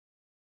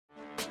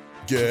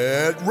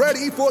Get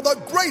ready for the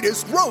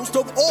greatest roast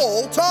of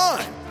all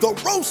time, the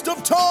Roast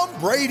of Tom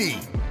Brady,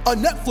 a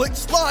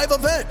Netflix live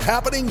event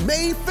happening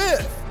May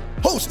 5th.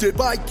 Hosted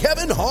by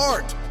Kevin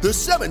Hart, the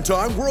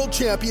 7-time world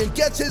champion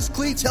gets his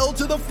cleats held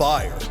to the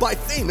fire by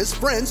famous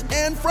friends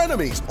and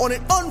frenemies on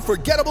an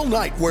unforgettable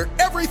night where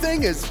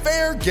everything is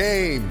fair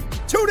game.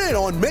 Tune in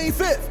on May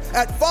 5th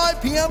at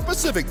 5 p.m.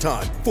 Pacific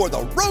time for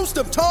the Roast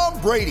of Tom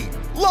Brady,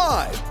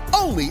 live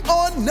only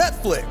on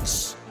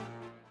Netflix.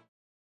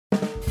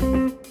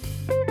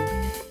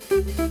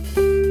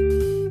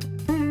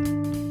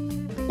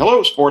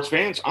 Hello, sports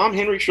fans. I'm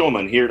Henry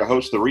Schulman here to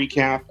host the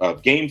recap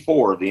of Game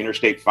 4 of the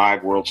Interstate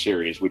 5 World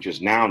Series, which is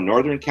now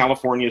Northern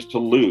California's to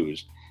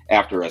lose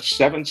after a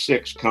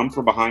 7-6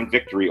 come-from-behind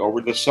victory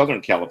over the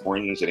Southern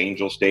Californians at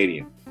Angel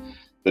Stadium.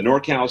 The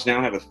NorCals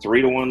now have a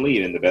 3-1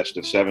 lead in the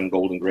best-of-7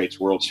 Golden Greats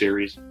World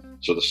Series,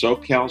 so the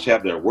SoCals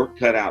have their work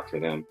cut out for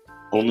them.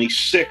 Only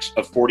 6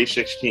 of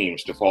 46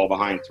 teams to fall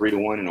behind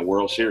 3-1 in a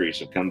World Series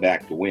have come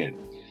back to win.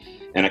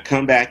 And a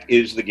comeback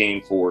is the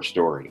Game 4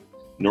 story.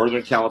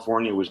 Northern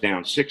California was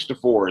down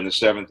 6-4 in the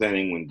 7th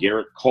inning when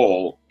Garrett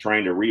Cole,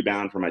 trying to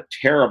rebound from a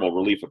terrible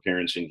relief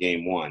appearance in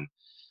Game 1,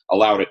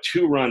 allowed a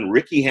 2-run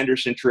Rickey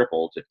Henderson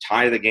triple to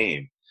tie the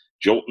game.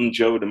 Jolton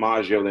Joe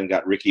DiMaggio then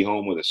got Rickey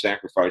home with a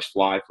sacrifice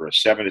fly for a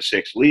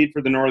 7-6 lead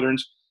for the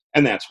Northerns,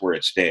 and that's where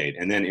it stayed.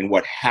 And then in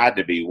what had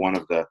to be one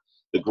of the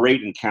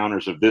great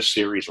encounters of this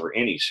series or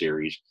any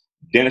series,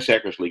 Dennis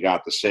Eckersley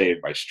got the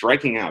save by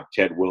striking out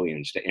Ted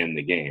Williams to end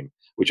the game,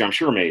 which I'm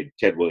sure made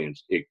Ted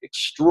Williams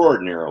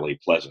extraordinarily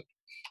pleasant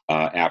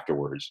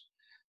afterwards.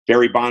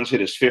 Barry Bonds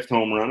hit his 5th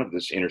home run of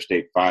this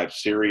Interstate 5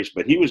 series,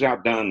 but he was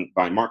outdone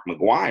by Mark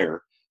McGwire,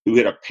 who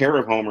hit a pair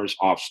of homers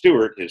off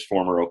Stewart, his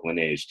former Oakland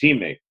A's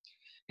teammate.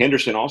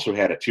 Henderson also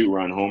had a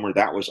 2-run homer.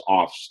 That was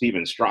off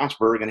Steven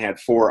Strasburg and had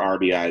 4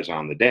 RBIs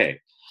on the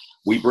day.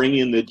 We bring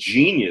in the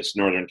genius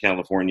Northern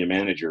California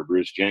manager,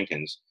 Bruce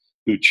Jenkins,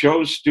 who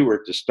chose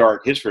Stewart to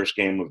start his first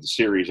game of the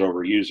series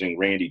over using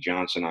Randy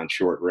Johnson on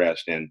short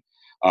rest. And,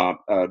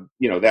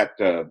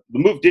 the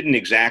move didn't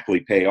exactly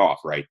pay off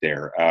right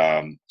there.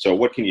 So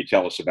what can you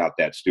tell us about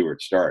that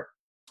Stewart start?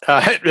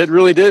 It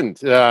really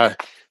didn't.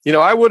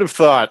 I would have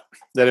thought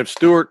that if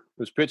Stewart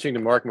was pitching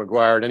to Mark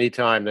McGwire at any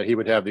time that he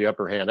would have the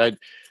upper hand.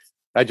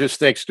 I just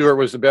think Stewart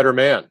was the better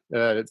man.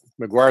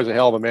 McGuire's a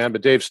hell of a man,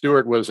 but Dave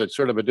Stewart was at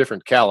sort of a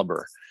different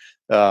caliber.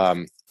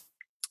 McGwire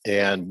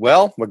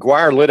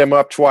lit him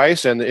up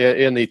twice, and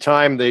in the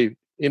time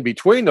in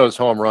between those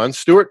home runs,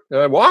 Stewart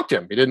walked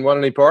him. He didn't want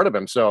any part of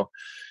him. So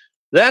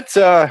that's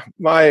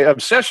my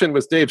obsession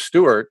with Dave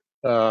Stewart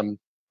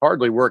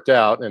hardly worked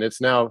out, and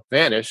it's now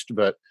vanished.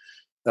 But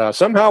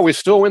somehow we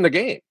still win the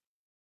game.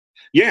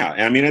 Yeah,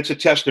 I mean, it's a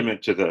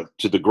testament to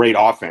the great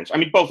offense. I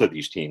mean, both of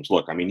these teams.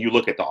 Look, I mean, you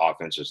look at the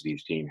offenses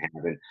these teams have,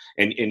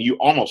 and you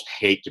almost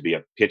hate to be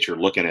a pitcher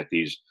looking at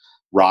these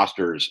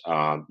rosters.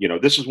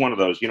 This is one of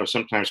those,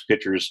 sometimes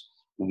pitchers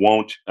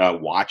won't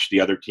watch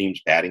the other team's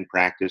batting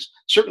practice.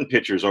 Certain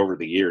pitchers over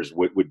the years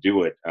would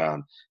do it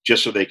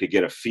just so they could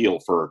get a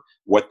feel for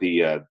what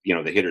the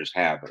hitters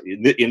have.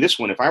 In this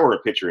one, if I were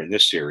a pitcher in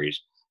this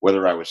series,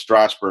 whether I was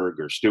Strasburg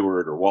or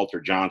Stewart or Walter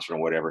Johnson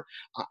or whatever,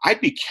 I'd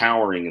be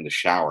cowering in the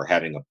shower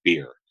having a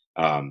beer.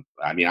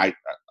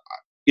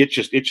 It's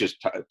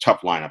just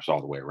tough lineups all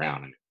the way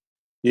around.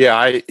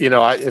 Yeah,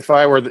 if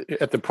I were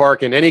at the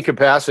park in any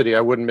capacity,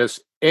 I wouldn't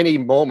miss any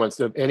moments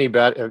of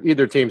of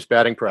either team's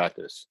batting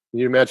practice.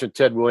 You mentioned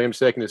Ted Williams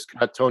taking his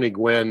cut, Tony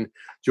Gwynn,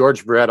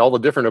 George Brett, all the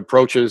different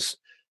approaches.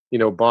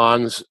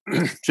 Bonds,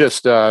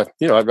 just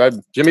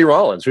Jimmy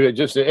Rollins,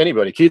 just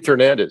anybody, Keith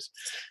Hernandez.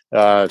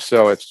 And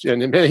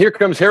here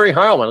comes Harry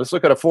Heilman. Let's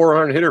look at a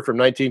 400 hitter from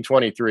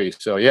 1923.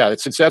 So yeah,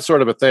 it's that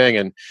sort of a thing.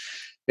 And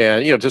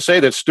to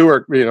say that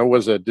Stewart,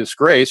 was a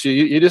disgrace,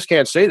 you just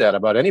can't say that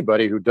about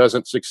anybody who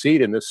doesn't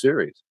succeed in this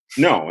series.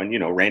 No, and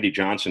Randy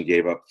Johnson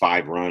gave up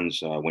 5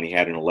 runs when he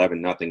had an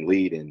 11-0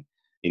 lead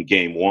in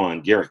Game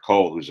 1. Garrett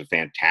Cole, who's a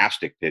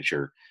fantastic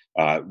pitcher,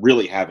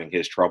 really having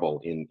his trouble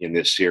in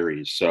this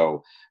series.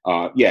 So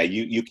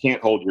you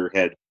can't hold your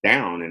head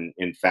down. And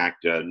in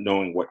fact,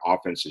 knowing what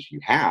offenses you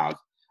have,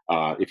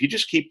 if you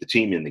just keep the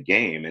team in the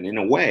game, and in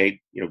a way,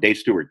 Dave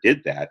Stewart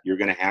did that, you're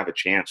going to have a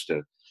chance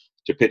to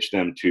pitch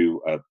them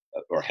to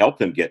or help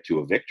them get to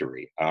a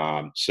victory.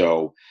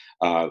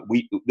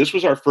 This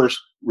was our first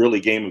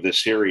really game of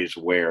this series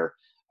where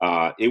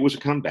it was a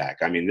comeback.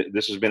 I mean,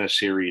 this has been a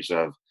series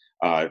of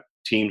home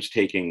teams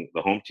taking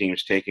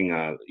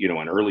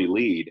an early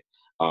lead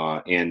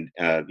and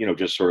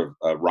just sort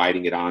of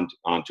riding it on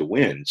to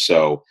win.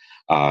 So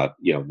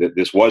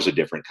this was a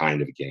different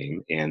kind of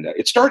game, and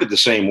it started the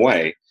same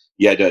way.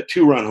 You had a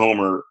 2-run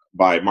homer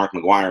by Mark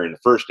McGwire in the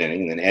first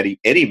inning, and then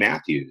Eddie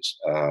Matthews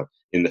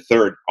in the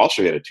third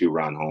also had a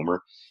 2-run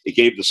homer. It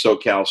gave the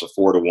SoCals a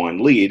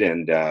 4-1 lead,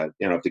 and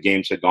if the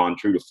games had gone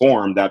true to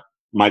form, that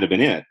might have been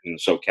it, and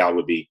SoCal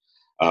would be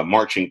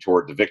marching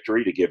toward the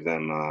victory to give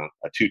them a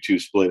 2-2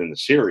 split in the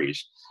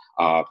series.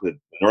 The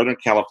Northern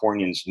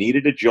Californians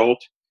needed a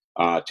jolt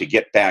to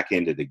get back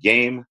into the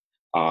game,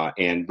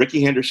 and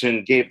Rickey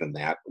Henderson gave them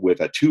that with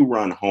a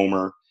 2-run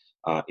homer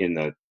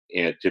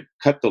to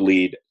cut the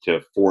lead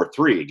to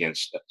 4-3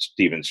 against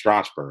Steven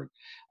Strasburg.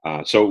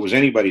 So it was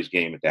anybody's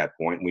game at that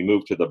point. We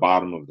moved to the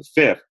bottom of the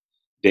fifth.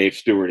 Dave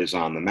Stewart is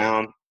on the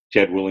mound.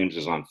 Ted Williams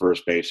is on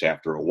first base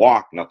after a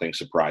walk. Nothing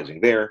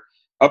surprising there.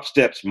 Up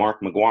steps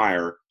Mark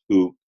McGwire,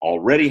 who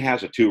already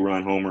has a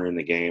 2-run homer in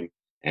the game.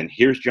 And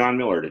here's John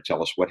Miller to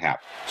tell us what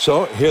happened.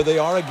 So here they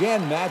are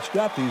again, matched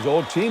up, these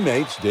old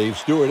teammates, Dave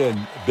Stewart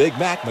and Big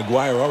Mac.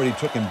 McGwire already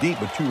took him deep,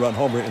 a 2-run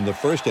homer in the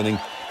first inning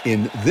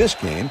in this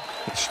game.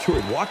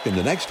 Stewart walked him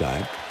the next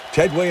time.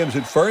 Ted Williams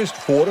at first,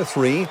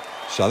 4-3,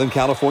 Southern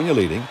California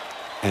leading.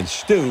 And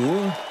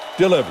Stu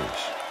delivers.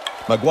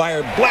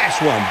 McGwire blasts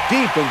one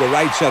deep into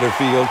right center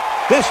field.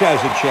 This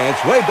has a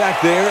chance way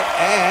back there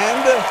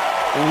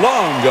and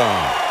long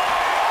gone.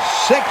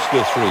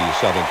 6-3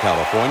 Southern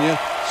California.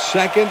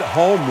 Second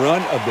home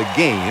run of the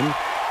game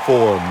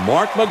for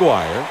Mark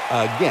McGwire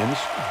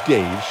against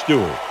Dave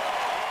Stewart.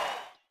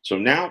 So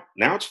now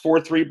it's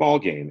 4-3 ball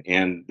game,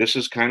 and this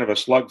is kind of a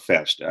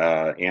slugfest.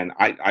 And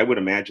I would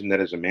imagine that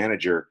as a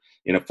manager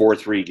in a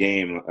 4-3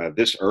 game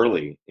this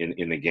early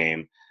in the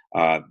game,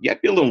 you have to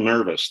be a little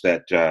nervous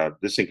that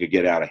this thing could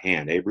get out of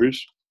hand. Eh,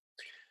 Bruce?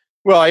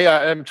 Well, yeah,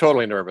 I'm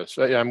totally nervous.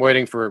 I'm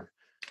waiting for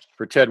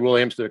Ted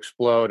Williams to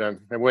explode.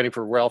 I'm waiting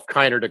for Ralph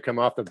Kiner to come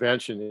off the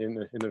bench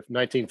in the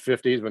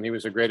 1950s when he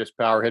was the greatest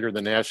power hitter in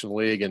the National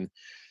League, and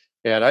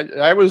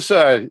I was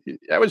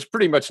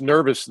pretty much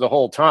nervous the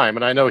whole time,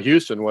 and I know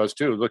Houston was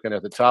too, looking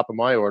at the top of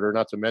my order,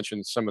 not to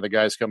mention some of the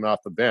guys coming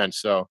off the bench.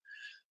 So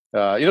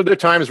there are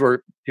times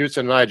where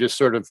Houston and I just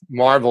sort of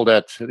marveled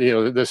at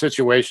the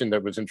situation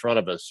that was in front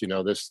of us.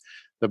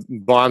 The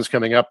Bonds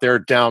coming up there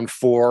down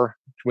 4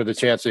 with a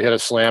chance to hit a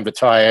slam to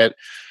tie it.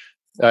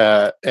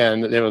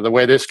 And the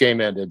way this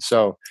game ended.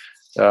 So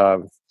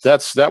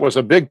that was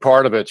a big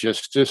part of it,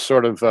 just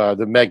sort of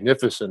the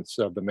magnificence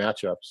of the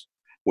matchups.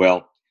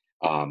 Well,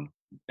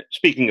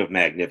 speaking of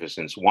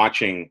magnificence,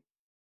 watching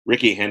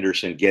Rickey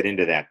Henderson get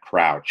into that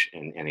crouch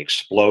and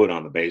explode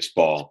on the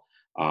baseball,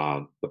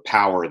 the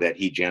power that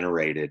he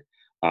generated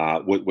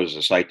was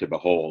a sight to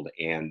behold.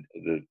 And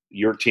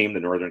your team, the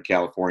Northern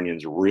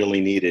Californians,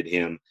 really needed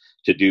him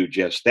to do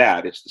just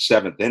that. It's the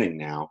 7th inning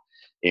now.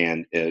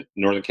 And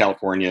Northern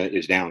California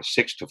is down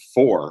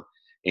 6-4.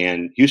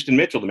 And Houston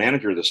Mitchell, the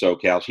manager of the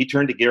SoCals, he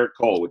turned to Garrett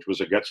Cole, which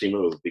was a gutsy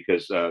move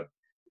because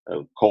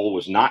Cole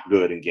was not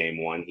good in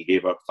Game 1. He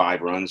gave up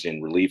 5 runs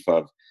in relief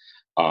of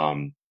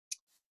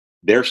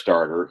their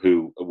starter,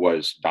 who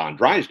was Don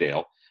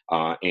Drysdale.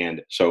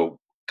 And so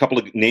a couple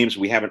of names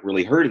we haven't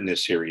really heard in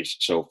this series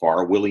so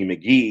far, Willie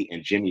McGee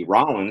and Jimmy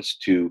Rollins,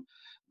 2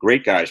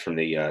 great guys from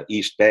the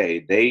East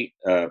Bay. They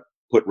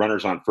put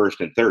runners on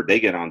first and third.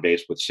 They get on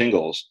base with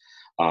singles.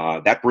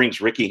 That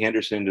brings Rickey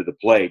Henderson to the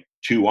plate,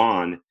 2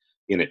 on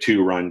in a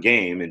 2-run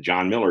game, and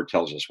John Miller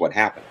tells us what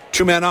happened.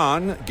 2 men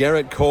on,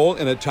 Garrett Cole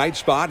in a tight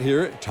spot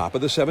here, top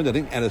of the 7th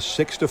inning, and a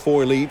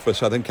 6-4 lead for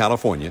Southern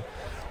California.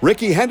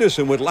 Rickey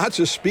Henderson with lots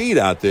of speed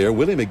out there.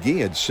 Willie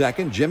McGee at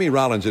second, Jimmy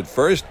Rollins at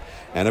first,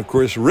 and of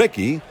course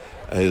Rickey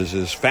is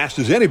as fast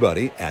as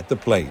anybody at the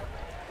plate.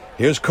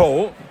 Here's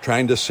Cole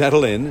trying to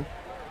settle in,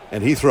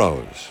 and he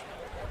throws.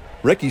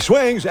 Rickey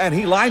swings, and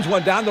he lines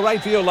one down the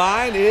right field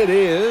line. It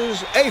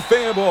is a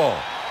fair ball.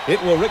 It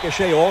will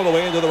ricochet all the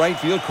way into the right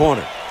field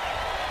corner.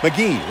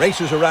 McGee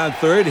races around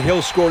third.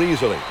 He'll score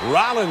easily.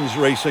 Rollins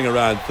racing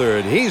around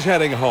third. He's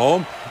heading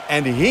home,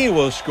 and he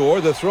will score.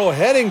 The throw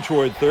heading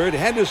toward third.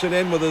 Henderson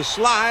in with a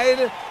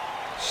slide.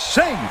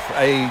 Safe.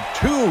 A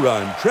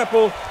 2-run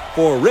triple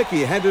for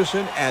Rickey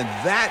Henderson, and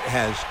that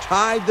has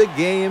tied the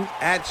game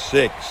at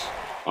 6.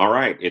 All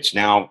right. It's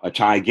now a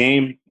tie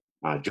game.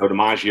 Joe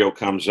DiMaggio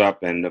comes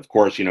up, and of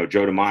course, Joe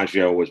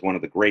DiMaggio was one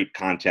of the great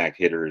contact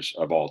hitters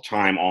of all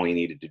time. All he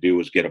needed to do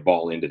was get a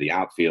ball into the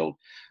outfield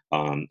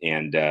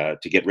and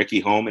to get Rickey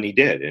home, and he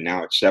did. And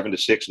now it's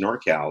 7-6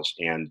 NorCals,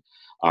 and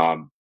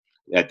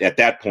at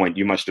that point,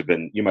 you must have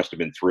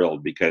been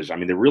thrilled because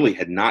there really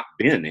had not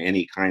been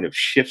any kind of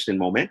shifts in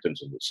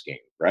momentums in this game,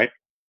 right?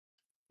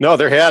 No,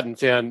 there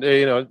hadn't, and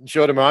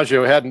Joe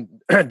DiMaggio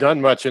hadn't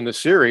done much in the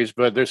series,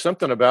 but there's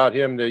something about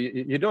him that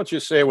you don't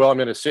just say, "Well, I'm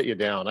going to sit you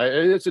down."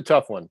 It's a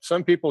tough one.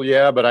 Some people,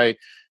 yeah, but I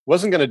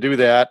wasn't going to do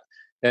that.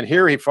 And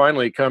here he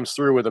finally comes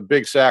through with a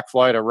big sac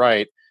fly to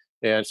right,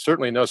 and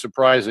certainly no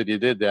surprise that he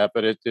did that.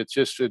 But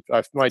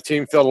my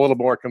team felt a little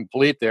more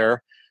complete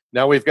there.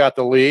 Now we've got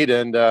the lead,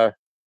 and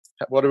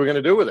what are we going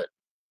to do with it?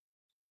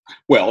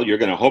 Well, you're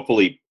going to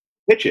hopefully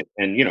pitch it.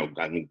 And,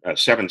 a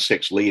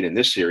 7-6 lead in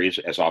this series,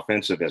 as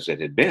offensive as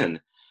it had been,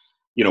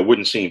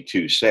 wouldn't seem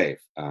too safe.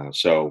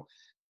 So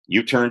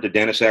you turned to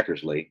Dennis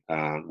Eckersley,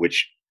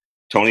 which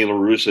Tony La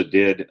Russa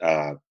did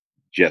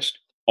just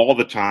all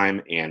the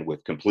time and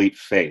with complete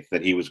faith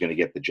that he was going to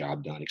get the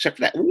job done, except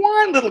for that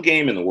one little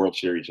game in the World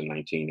Series in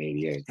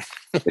 1988.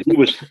 But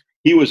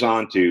he was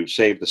on to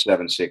save the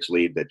 7-6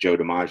 lead that Joe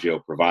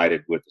DiMaggio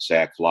provided with the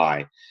sac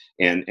fly.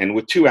 And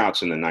with 2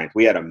 outs in the ninth,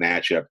 we had a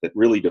matchup that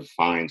really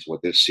defines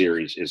what this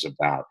series is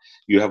about.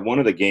 You have one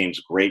of the game's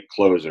great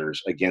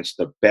closers against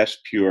the best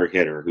pure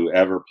hitter who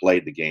ever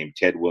played the game,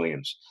 Ted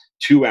Williams.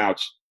 2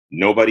 outs,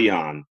 nobody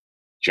on.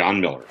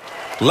 John Miller.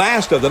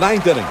 Last of the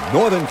ninth inning,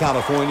 Northern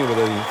California with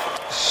a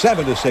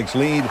 7-6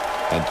 lead,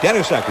 and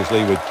Dennis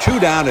Eckersley with 2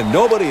 down and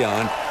nobody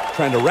on,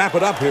 trying to wrap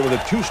it up here with a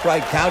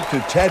 2-strike count to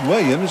Ted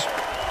Williams.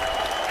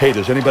 Hey,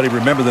 does anybody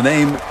remember the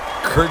name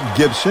Kirk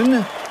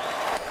Gibson?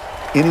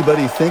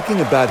 Anybody thinking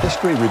about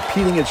history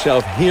repeating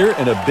itself here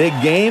in a big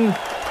game?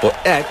 Well,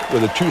 Eck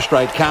with a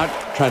 2-strike count,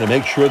 trying to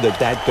make sure that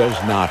that does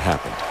not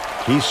happen.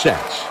 He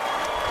sets.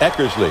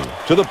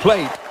 Eckersley to the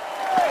plate,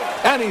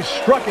 and he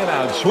struck him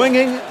out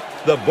swinging.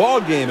 The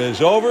ball game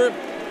is over,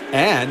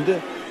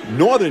 and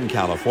Northern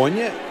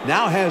California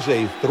now has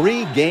a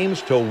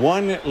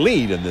 3-1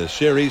 lead in this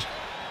series,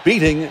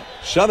 beating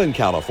Southern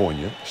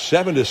California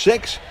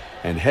 7-6,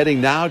 and heading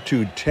now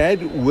to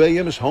Ted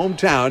Williams'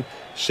 hometown,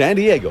 San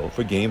Diego,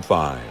 for Game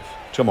 5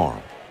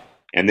 tomorrow.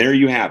 And there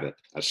you have it,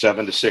 a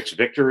 7-6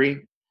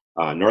 victory.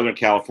 Northern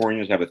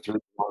Californians have a 3-1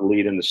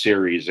 lead in the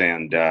series,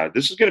 and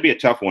this is going to be a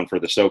tough one for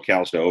the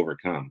SoCals to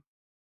overcome.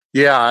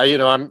 Yeah,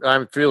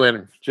 I'm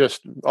feeling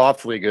just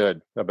awfully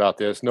good about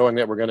this, knowing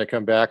that we're going to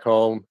come back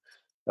home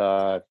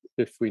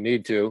if we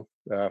need to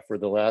for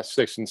the last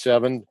 6 and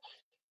 7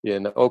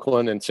 in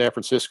Oakland and San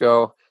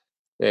Francisco,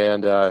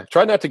 and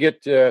try not to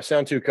get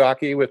sound too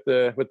cocky with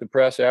the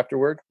press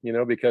afterward,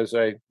 because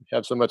I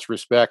have so much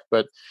respect.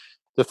 But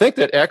to think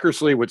that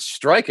Eckersley would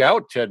strike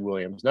out Ted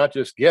Williams, not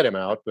just get him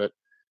out, but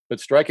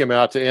strike him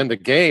out to end the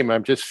game,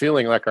 I'm just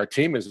feeling like our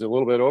team is a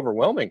little bit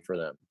overwhelming for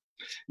them.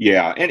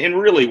 Yeah, and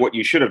really what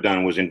you should have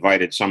done was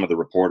invited some of the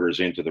reporters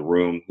into the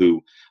room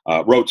who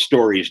wrote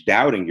stories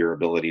doubting your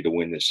ability to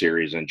win this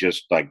series and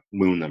just like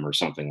moon them or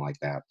something like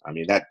that. I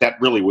mean, that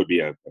really would be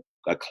a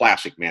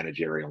classic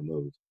managerial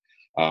move.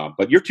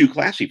 But you're too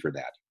classy for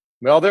that.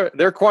 Well,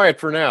 they're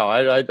quiet for now.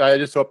 I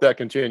just hope that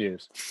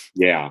continues.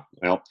 Yeah,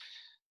 well,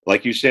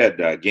 like you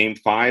said, Game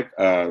 5,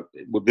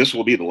 this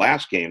will be the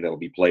last game that will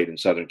be played in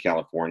Southern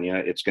California.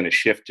 It's going to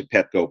shift to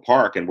Petco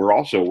Park, and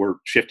we're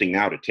shifting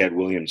now to Ted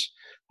Williams'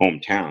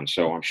 hometown.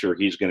 So I'm sure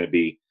he's going to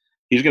be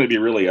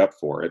really up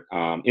for it.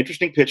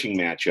 Interesting pitching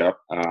matchup.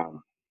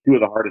 2 of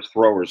the hardest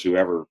throwers who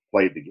ever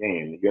played the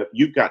game.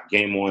 You've got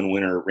Game 1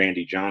 winner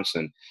Randy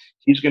Johnson.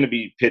 He's going to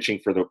be pitching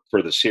for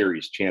the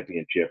series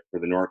championship for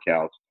the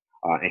NorCals.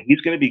 And he's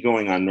going to be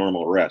going on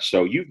normal rest.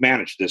 So you've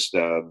managed this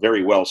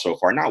very well so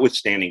far,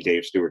 notwithstanding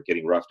Dave Stewart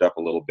getting roughed up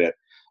a little bit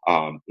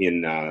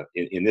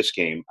in this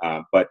game.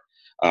 But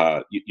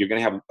you're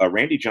going to have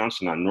Randy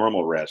Johnson on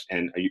normal rest,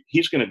 and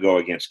he's going to go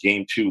against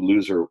Game 2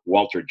 loser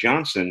Walter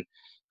Johnson,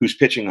 who's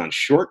pitching on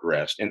short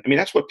rest. And I mean,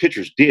 that's what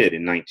pitchers did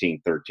in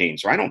 1913.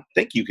 So I don't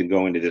think you can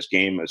go into this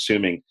game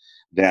assuming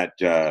that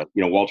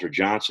Walter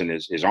Johnson,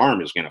 his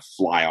arm is going to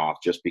fly off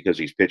just because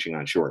he's pitching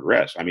on short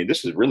rest. I mean,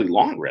 this is really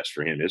long rest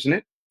for him, isn't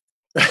it?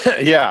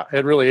 Yeah,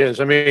 it really is.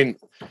 I mean,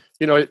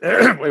 we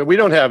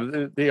don't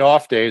have the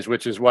off days,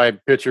 which is why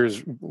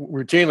pitchers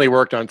routinely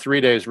worked on 3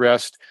 days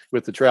rest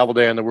with the travel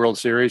day in the World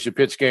Series. You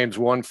pitch games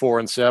 1, 4,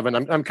 and 7.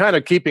 I'm kind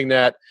of keeping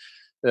that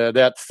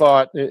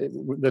thought.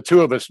 The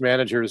 2 of us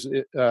managers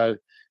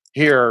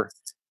here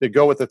that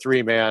go with the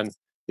 3-man.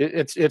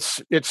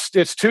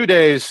 It's 2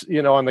 days,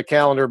 on the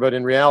calendar, but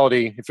in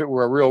reality, if it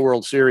were a real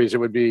World Series,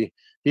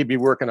 he'd be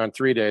working on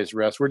 3 days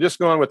rest. We're just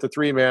going with the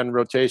 3-man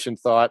rotation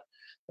thought.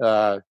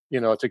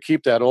 To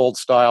keep that old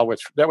style,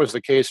 which that was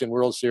the case in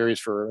World Series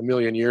for a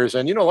million years.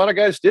 And, a lot of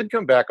guys did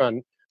come back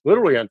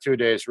literally on 2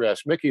 days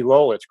rest. Mickey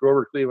Lolich,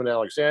 Grover Cleveland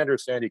Alexander,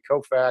 Sandy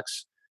Koufax.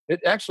 It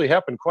actually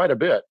happened quite a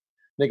bit.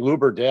 Nick Lou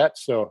Burdette.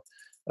 So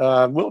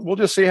we'll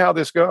just see how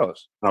this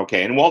goes.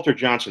 Okay. In Walter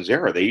Johnson's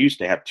era, they used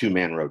to have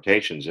 2-man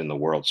rotations in the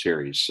World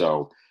Series.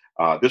 So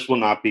this will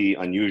not be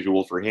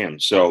unusual for him.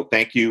 So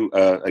thank you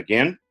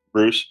again,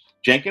 Bruce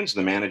Jenkins,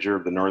 the manager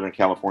of the Northern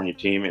California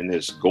team in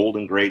this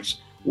Golden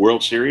Greats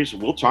World Series.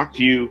 We'll talk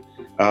to you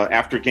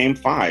after Game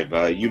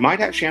 5. You might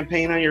have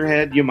champagne on your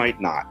head, you might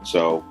not.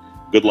 So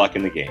good luck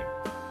in the game.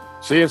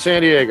 See you in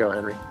San Diego,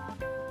 Henry.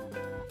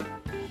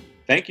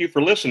 Thank you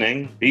for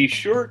listening. Be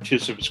sure to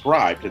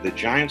subscribe to the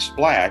Giant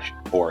Splash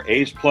or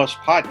A's Plus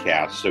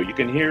podcast so you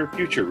can hear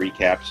future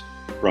recaps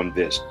from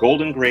this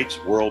Golden Greats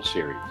World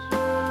Series.